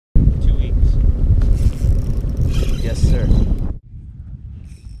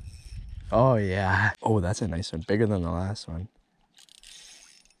Oh yeah. Oh, that's a nice one. Bigger than the last one.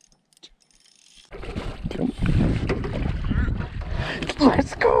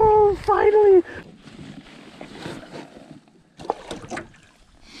 Let's go! Finally!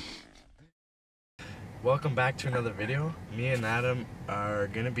 Welcome back to another video. Me and Adam are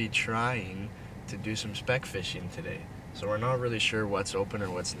gonna be trying to do some speck fishing today. So we're not really sure what's open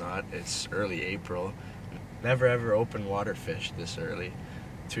or what's not. It's early April. Never ever open water fish this early.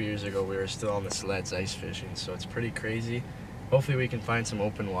 2 years ago we were still on the sleds ice fishing, so it's pretty crazy. Hopefully we can find some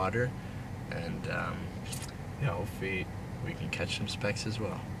open water, and yeah, hopefully we can catch some specks as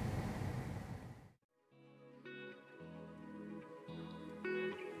well.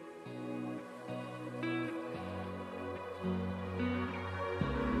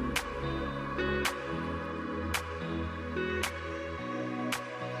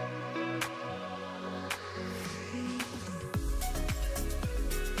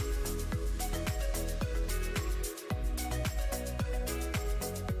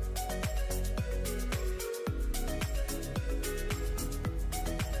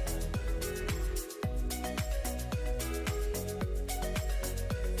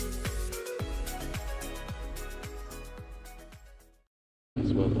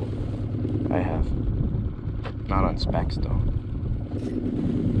 Swivel. I have. Not on specks though.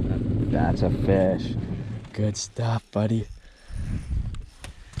 That's a fish. Good stuff, buddy.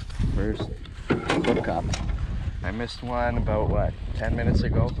 First hook up. I missed one about what, 10 minutes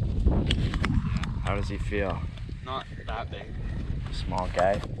ago? How does he feel? Not that big. Small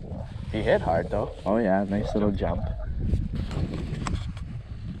guy. He hit hard though. Oh yeah, nice little jump.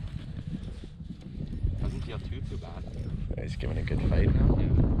 Doesn't feel too bad. He's giving a good fight now. Yeah.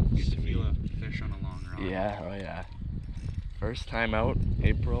 You can feel a fish on a long rod. Yeah, oh yeah. First time out,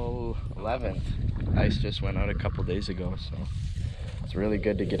 April 11th. Ice just went out a couple days ago, so it's really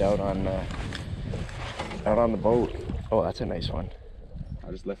good to get out on the boat. Oh, that's a nice one.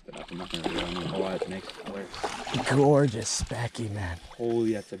 I just lifted up. I'm not gonna reel on. Oh, that's a nice color. Gorgeous specky, man.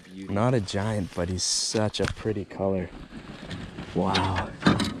 Holy, that's a beauty. Not a giant, but he's such a pretty color. Wow.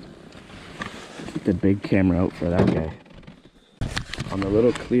 Keep the big camera out for that guy. On the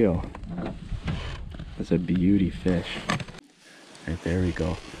little Clio. That's a beauty fish. Right there we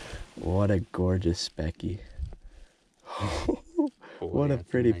go. What a gorgeous specky. What a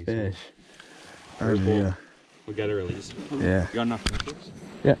pretty nice fish. Very cool. Yeah. We'll get a release. Yeah. You got enough pictures?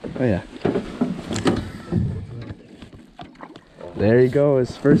 Yeah. Oh yeah. There he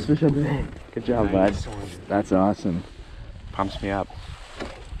goes. First fish of the day. Good job, Nice bud. one. That's awesome. Pumps me up.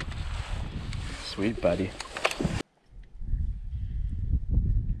 Sweet, buddy.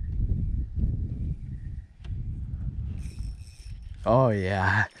 Oh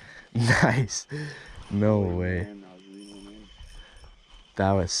yeah. Nice. No way.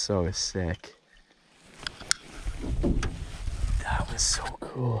 That was so sick. That was so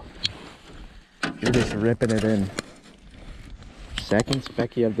cool. You're just ripping it in. Second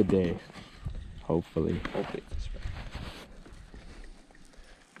specky of the day. Hopefully. Hopefully it's a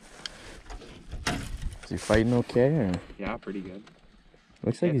speck. Is he fighting okay, or? Yeah, pretty good.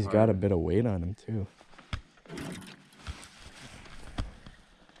 Looks like he's got a bit of weight on him too.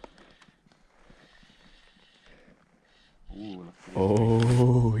 Ooh,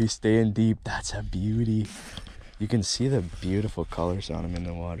 Oh, he's staying deep. That's a beauty. You can see the beautiful colors on him in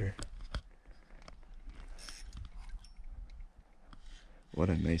the water. What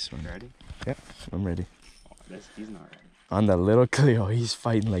a nice one. Ready? Yep, I'm ready. Oh, he's not ready. On the little Clio, he's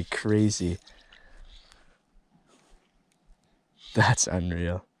fighting like crazy. That's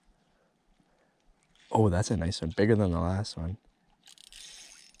unreal. Oh, that's a nice one. Bigger than the last one.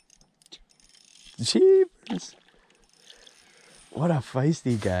 Jeepers. What a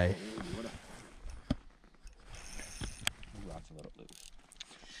feisty guy.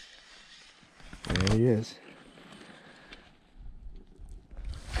 There he is.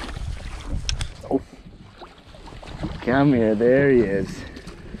 Oh. Come here, there he is.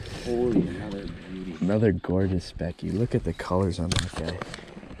 Holy, another beauty. Another gorgeous specky. Look at the colors on that guy.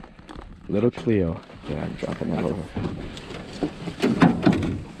 Little Clio. Yeah, I'm dropping that over.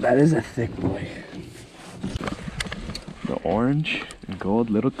 That is a thick boy. The orange and gold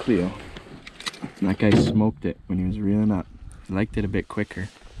little Clio. And that guy smoked it when he was reeling up. He liked it a bit quicker.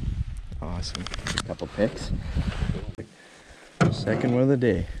 Awesome. A couple picks. Second one of the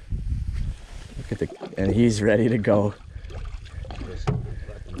day. Look at the, and he's ready to go.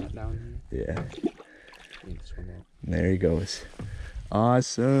 Yeah. And there he goes.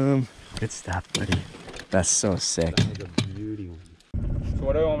 Awesome. Good stuff, buddy. That's so sick. That was a beauty one. So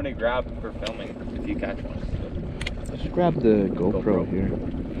what do I want me to grab for filming if you catch one? Just grab the GoPro here.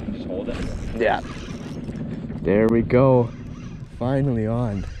 hold it. Yeah. There we go. Finally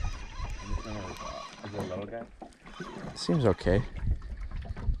on. Is it a little guy? Seems okay.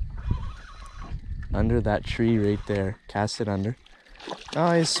 Under that tree right there. Cast it under.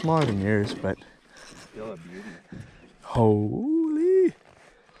 Oh, he's smaller than yours, but Still a beauty. holy,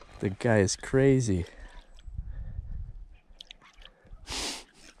 the guy is crazy.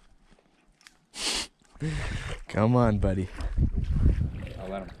 Come on, buddy. I'll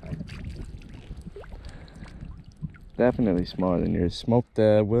let him fight. Definitely smaller than yours. Smoked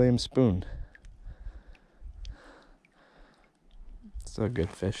William Spoon. Still a good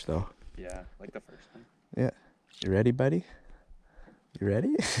fish though. Yeah, like the first time. Yeah. You ready, buddy? You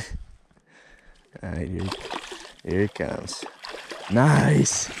ready? Alright, here it comes.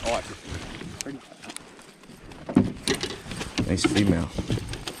 Nice! Oh, I pretty. Nice female.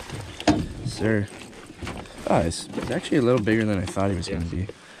 Sir. Oh, it's actually a little bigger than I thought he was going to be.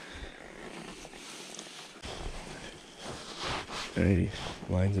 Alrighty,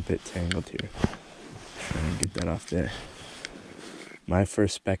 line's a bit tangled here. Trying to get that off there. My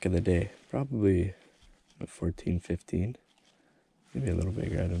first speck of the day. Probably 14, 15. Maybe a little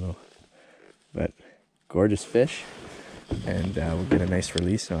bigger, I don't know. But gorgeous fish. And we'll get a nice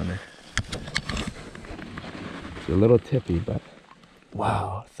release on her. She's a little tippy, but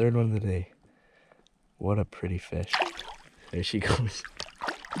wow, third one of the day. What a pretty fish. There she goes.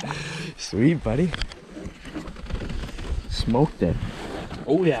 Sweet, buddy. Smoked it.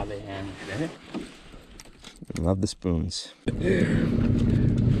 Oh yeah, man. Love the spoons.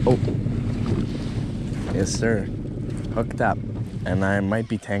 Oh. Yes, sir. Hooked up. And I might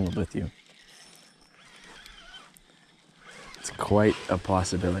be tangled with you. It's quite a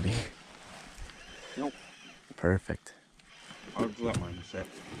possibility. Nope. Perfect. I'll just let mine sit.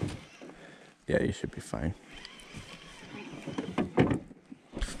 Yeah, you should be fine.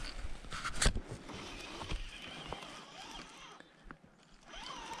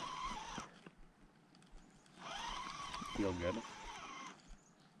 Feel good?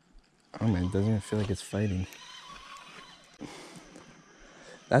 Oh man, it doesn't even feel like it's fighting.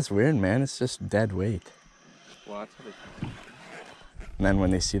 That's weird, man. It's just dead weight. Well, that's what it is. And then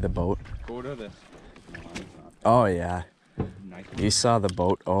when they see the boat. Go to this. No, it's not. Oh yeah. Nice. You saw the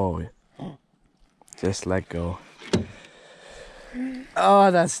boat. Oh. Just let go.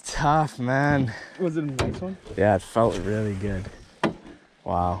 Oh, that's tough, man. Was it a nice one? Yeah, it felt really good.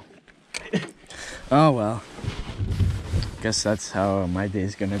 Wow. Oh well. Guess that's how my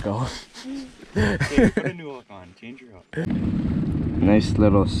day's gonna go. Hey, put a new look on. Change your hook. Nice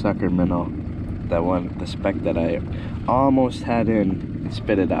little sucker minnow. That one, the speck that I almost had in,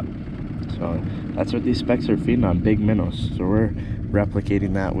 spit it up. So that's what these specks are feeding on, big minnows. So we're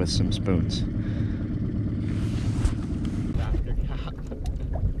replicating that with some spoons.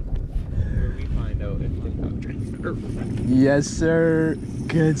 Where we find out if they have drinks. Yes, sir.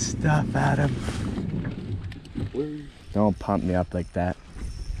 Good stuff, Adam. Don't pump me up like that.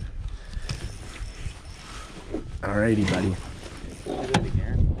 Alrighty, buddy.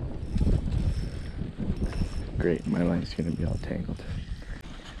 Great, my line's gonna be all tangled.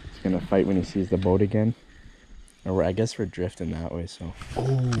 He's gonna fight when he sees the boat again. Or I guess we're drifting that way, so.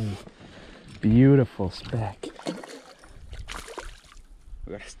 Oh, beautiful speck.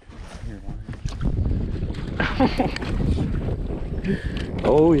 We gotta stay here.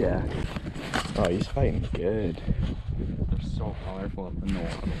 Oh yeah. Oh, he's fighting good. They're so colorful up in the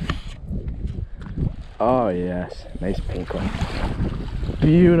water. Oh yes, nice pink one.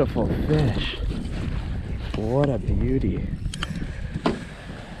 Beautiful fish. What a beauty.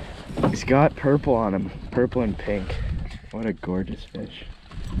 He's got purple on him, purple and pink. What a gorgeous fish.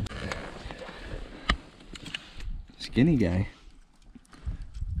 Skinny guy,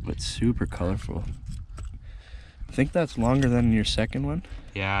 but super colorful. I think that's longer than your second one.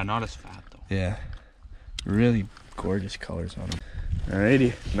 Yeah, not as fat though. Yeah, really gorgeous colors on him.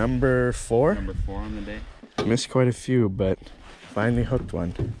 Alrighty, number 4. Number 4 on the day. Missed quite a few, but finally hooked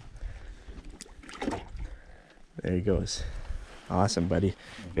one. There he goes. Awesome, buddy.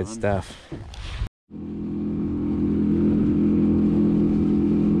 Good stuff. They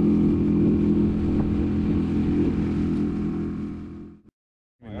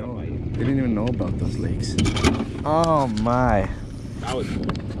didn't even know about those lakes. Oh my. That was cool.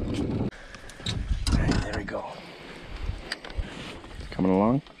 Alright, there we go. Coming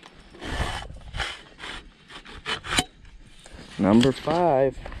along. Number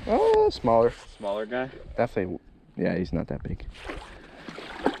 5. Oh, smaller. Smaller guy? Definitely, yeah, he's not that big.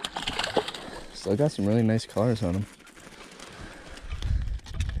 Still got some really nice colors on him.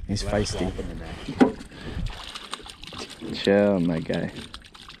 He's feisty. Chill, my guy.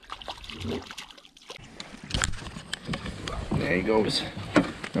 There he goes.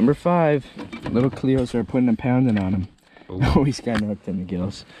 Number 5. Little Cleos are putting a pounding on him. Oh, he's kind of hooked in the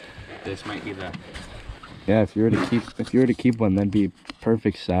gills. This might be the... Yeah, if you were to keep one, that'd be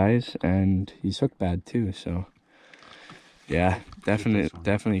perfect size, and he's hooked bad too. So, yeah,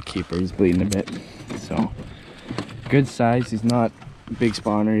 definitely a keeper. He's bleeding a bit, so good size. He's not a big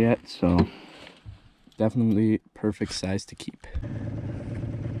spawner yet, so definitely perfect size to keep.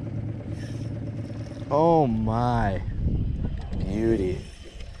 Oh my, beauty!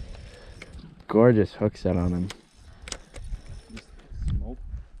 Gorgeous hook set on him.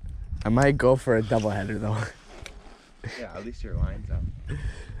 I might go for a double header though. Yeah, at least your line's up.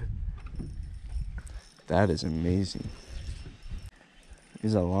 That is amazing.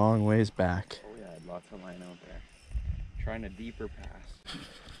 He's a long ways back. Oh yeah, lots of line out there. Trying a deeper pass.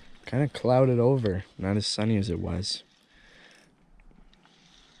 Kind of clouded over, not as sunny as it was.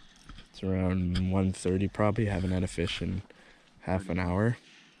 It's around 1:30 probably. Haven't had a fish in half an hour.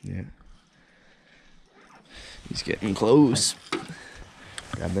 Yeah. He's getting close.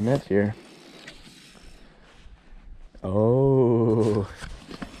 Grab the net here. Oh.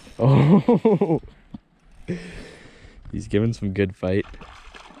 Oh. He's giving some good fight.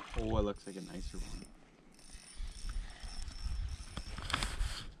 Oh, it looks like a nicer one.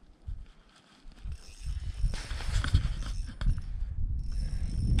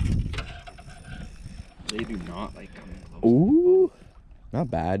 They do not like coming close. Ooh. Not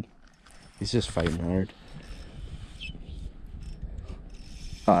bad. He's just fighting hard.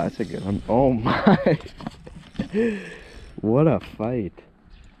 Oh, that's a good one. Oh my. What a fight.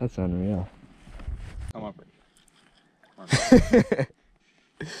 That's unreal. Come up, Ricky.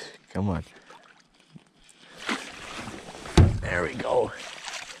 Come on. There we go.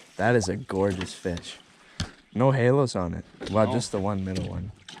 That is a gorgeous fish. No halos on it. Well, No. just the one middle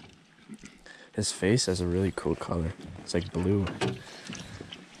one. His face has a really cool color. It's like blue.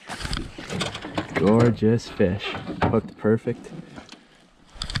 Gorgeous fish. Hooked perfect.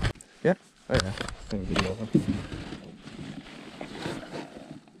 Yeah. Oh yeah. Take a video of him.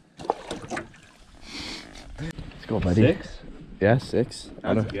 Let's go, buddy. 6? Yeah, 6.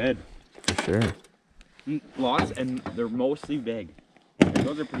 That's good. For sure. Lots, and they're mostly big.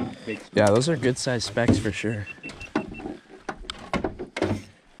 Those are pretty big. Yeah, those are good size specs for sure.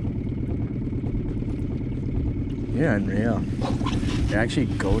 You're unreal. You're actually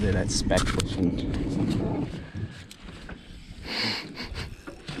goated at spec fishing.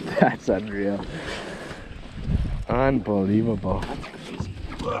 That's unreal. Unbelievable.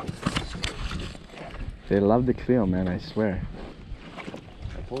 They love the Cleo, man, I swear.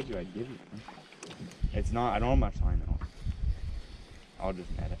 I told you I'd give you one. It's not, I don't have much line though. I'll just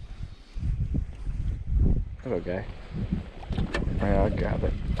net it. Okay. Alright, I'll grab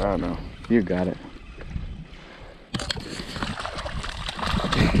it. I don't know. You got it.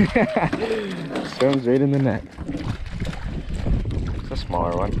 Swims right in the net. It's a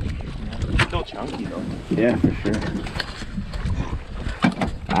smaller one. Yeah. Still chunky though. Yeah, for sure.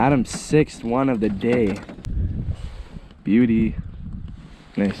 Adam's 6th one of the day. Beauty.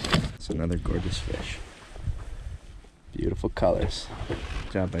 Nice. It's another gorgeous fish. Beautiful colors.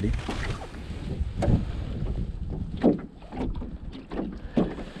 Good job, buddy.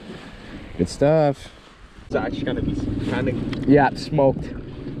 Good stuff. It's actually gonna be kind of... Yeah, smoked.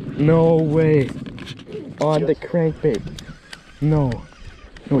 No way. On the crankbait. No.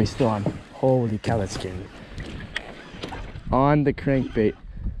 No, he's still on. Holy cow, that's scary. On the crankbait.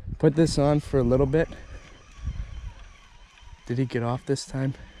 Put this on for a little bit. Did he get off this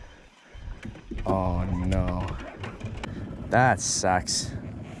time? Oh no. That sucks.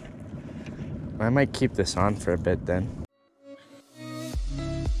 I might keep this on for a bit then.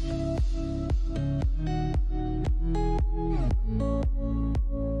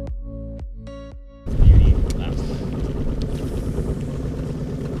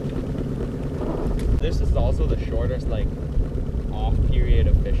 This is also the shortest like off period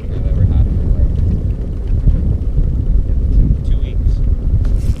of fishing I've ever had in my life. 2 weeks.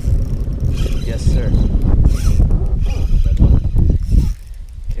 Yes, sir.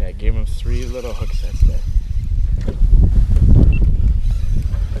 Okay, I gave him 3 little hook sets there.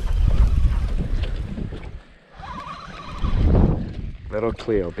 Little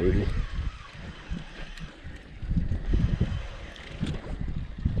Cleo, baby.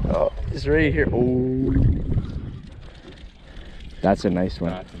 Oh, he's right here. Oh, that's a nice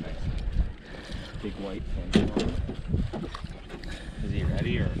one. That's a nice big white fin. Is he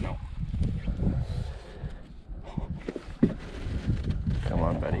ready or no? Come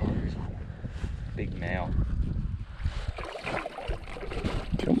on, buddy. Big male.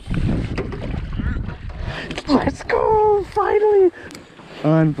 Come. Let's go! Finally!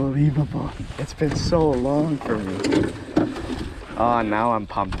 Unbelievable. It's been so long for me. Oh, now I'm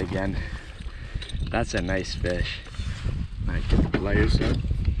pumped again. That's a nice fish. Might get the pliers up.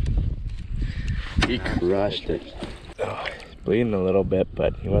 He crushed it. Oh, he's bleeding a little bit,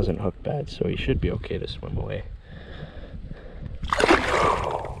 but he wasn't hooked bad, so he should be okay to swim away.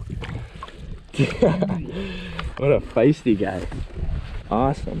 What a feisty guy.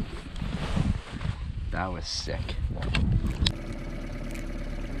 Awesome. That was sick.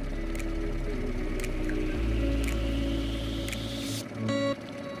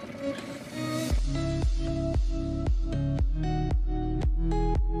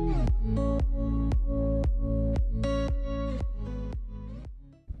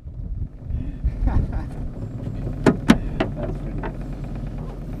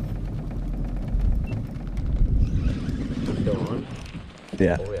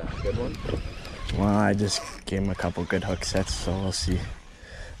 Yeah. Oh yeah, good one. Well, I just gave him a couple good hook sets, so we'll see.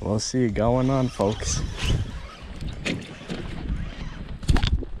 We'll see going on, folks.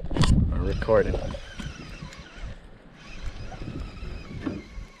 We're recording.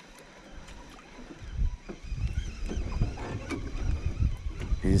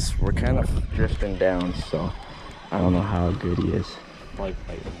 We're kind of drifting down, so I don't know how good he is. Probably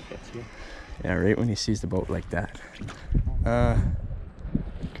fight when he gets here. Yeah, right when he sees the boat like that.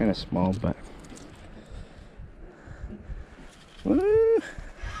 Kind of small, but woo.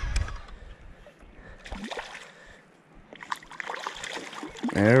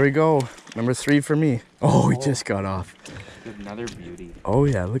 There we go. Number 3 for me. Oh, he just got off. Another beauty. Oh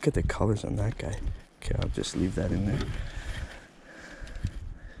yeah, look at the colors on that guy. Okay, I'll just leave that in there.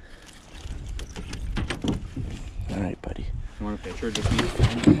 All right, buddy. You want a picture? Just use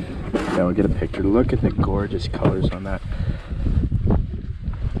phone. Yeah, we'll get a picture. Look at the gorgeous colors on that.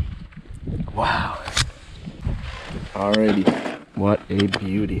 Wow. Alrighty. What a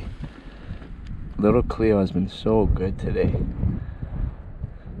beauty. Little Cleo has been so good today.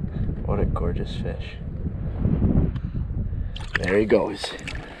 What a gorgeous fish. There he goes.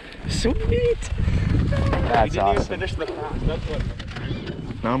 Sweet. That's awesome. Finish the pass. That's what.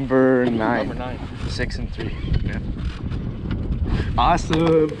 Number 9. Number 9. 6 and 3. Yeah. Awesome.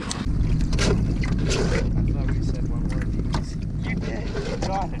 I thought we said one more of these. You did. You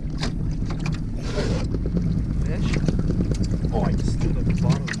got it. Fish? Oh, I just stood at the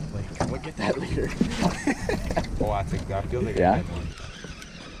bottom of the lake. Look at that leader. Oh, that's exactly like Yeah. a good one.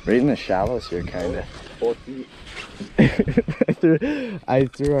 Right in the shallows here, kind of. 4 feet. I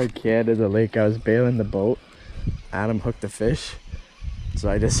threw our can in the lake. I was bailing the boat. Adam hooked the fish. So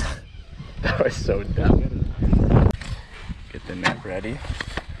I just, that was so dumb. Get the net ready.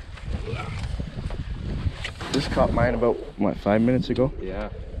 Just caught mine about, what, 5 minutes ago? Yeah.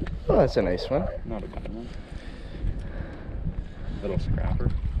 Oh, that's a nice one. Not a bad one. Little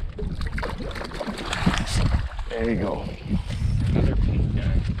scrapper. There you go. Another pink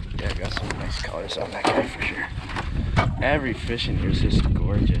guy. Yeah, I got some nice colors on that guy for sure. Every fish in here is just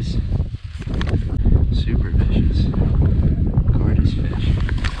gorgeous. Super vicious. Gorgeous fish.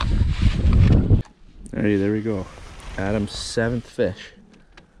 Alrighty, there we go. Adam's 7th fish.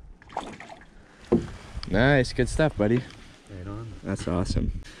 Nice, good stuff, buddy. Right on. That's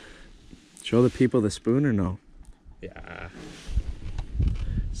awesome. Show the people the spoon or no? Yeah.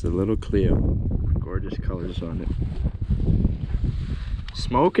 It's a little Cleo. Gorgeous colors on it.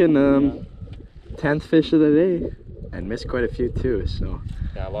 Smoking 10th fish of the day. And missed quite a few too, so.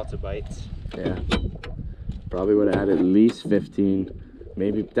 Yeah, lots of bites. Yeah. Probably would have had at least 15,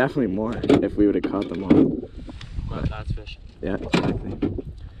 maybe definitely more if we would have caught them all. But that's fishing. Yeah, exactly.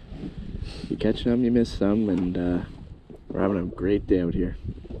 You catch them, you miss some, and we're having a great day out here.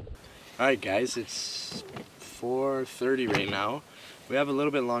 Alright guys, it's 4:30 right now. We have a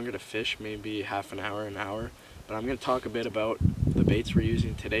little bit longer to fish, maybe half an hour, but I'm going to talk a bit about the baits we're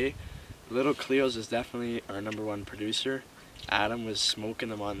using today. Little Cleo's is definitely our #1 producer. Adam was smoking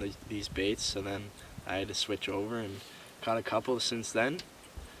them on these baits, so then I had to switch over and caught a couple since then.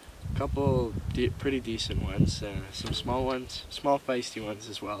 A couple pretty decent ones, some small ones, small feisty ones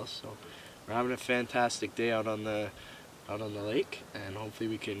as well. So we're having a fantastic day out on the lake, and hopefully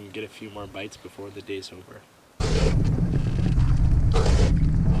we can get a few more bites before the day's over.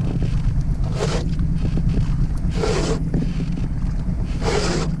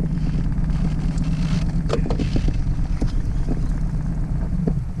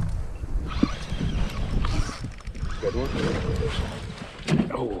 Good one.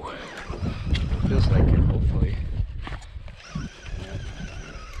 Oh, feels like it, hopefully.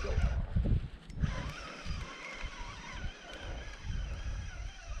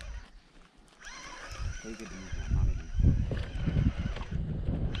 Take it easy.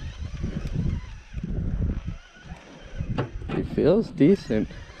 Feels decent.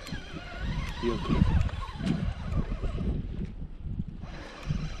 Feels decent.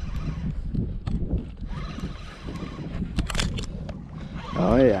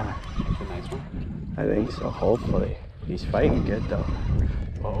 Oh yeah. That's a nice one. I think so, hopefully. He's fighting good though.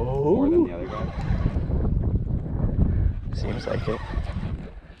 Oh. More than the other guy. Seems like it.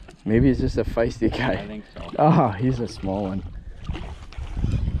 Maybe he's just a feisty guy. I think so. Oh, he's a small one.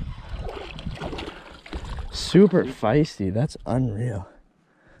 Super feisty. That's unreal.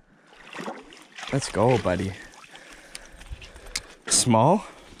 Let's go, buddy. Small,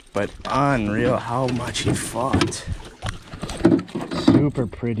 but unreal how much he fought. Super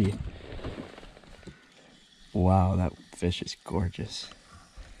pretty. Wow, that fish is gorgeous.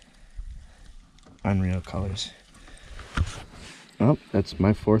 Unreal colors. Oh, that's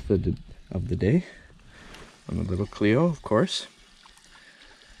my fourth of the day. On the little Clio, of course.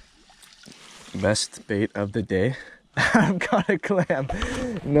 Best bait of the day. I've got a clam.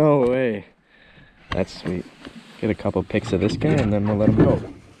 No way. That's sweet. Get a couple pics of this guy and then we'll let him go.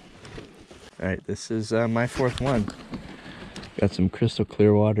 Alright, this is my fourth one. Got some crystal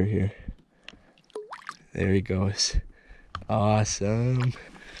clear water here. There he goes. Awesome.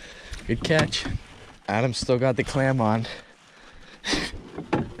 Good catch. Adam's still got the clam on.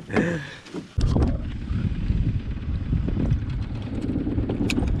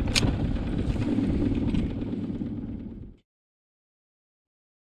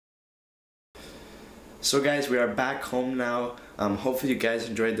 So guys, we are back home now. Hopefully you guys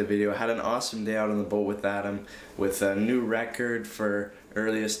enjoyed the video. I had an awesome day out on the boat with Adam, with a new record for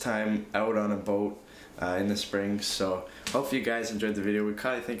earliest time out on a boat in the spring. So hopefully you guys enjoyed the video. We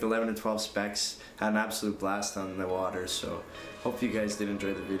caught, I think, 11 or 12 specks. Had an absolute blast on the water. So hopefully you guys did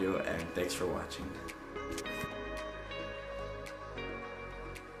enjoy the video, and thanks for watching.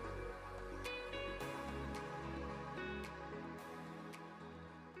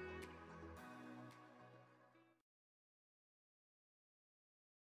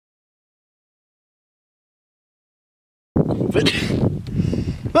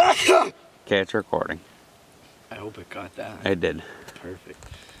 Okay, it's recording. I hope it got that. I did. Perfect.